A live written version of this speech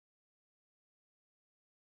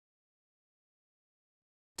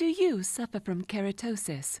Do you suffer from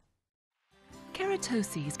keratosis?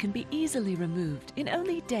 Keratoses can be easily removed in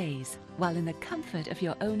only days while in the comfort of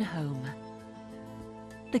your own home.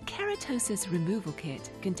 The Keratosis Removal Kit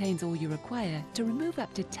contains all you require to remove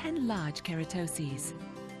up to 10 large keratoses.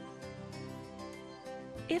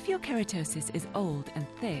 If your keratosis is old and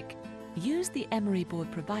thick, use the emery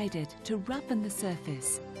board provided to roughen the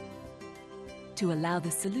surface, to allow the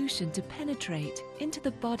solution to penetrate into the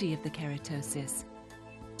body of the keratosis,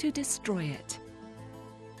 to destroy it.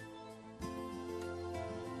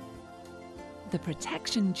 The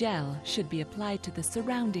protection gel should be applied to the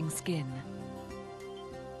surrounding skin.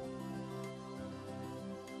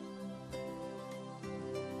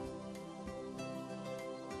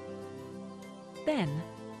 Then,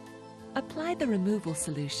 apply the removal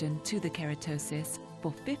solution to the keratosis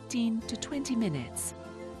for 15 to 20 minutes.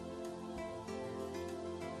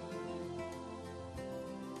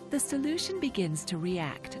 The solution begins to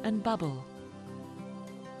react and bubble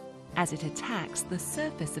as it attacks the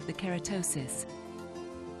surface of the keratosis.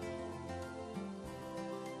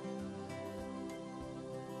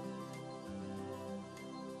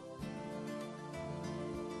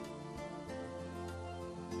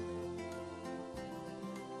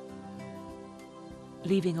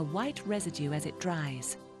 Leaving a white residue as it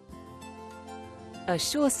dries. A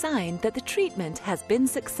sure sign that the treatment has been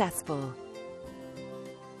successful.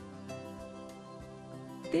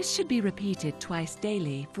 This should be repeated twice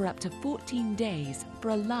daily for up to 14 days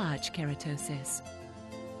for a large keratosis.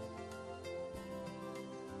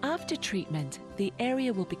 After treatment, the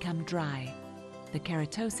area will become dry. The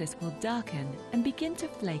keratosis will darken and begin to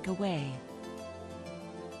flake away.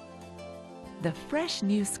 The fresh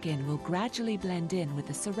new skin will gradually blend in with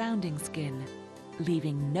the surrounding skin,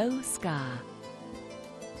 leaving no scar.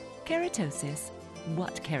 Keratosis?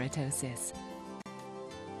 What keratosis?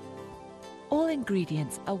 All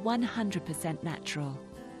ingredients are 100% natural.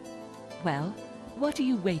 Well, what are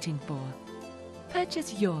you waiting for?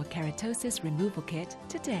 Purchase your Keratosis Removal Kit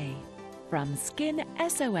today from Skin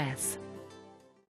SOS.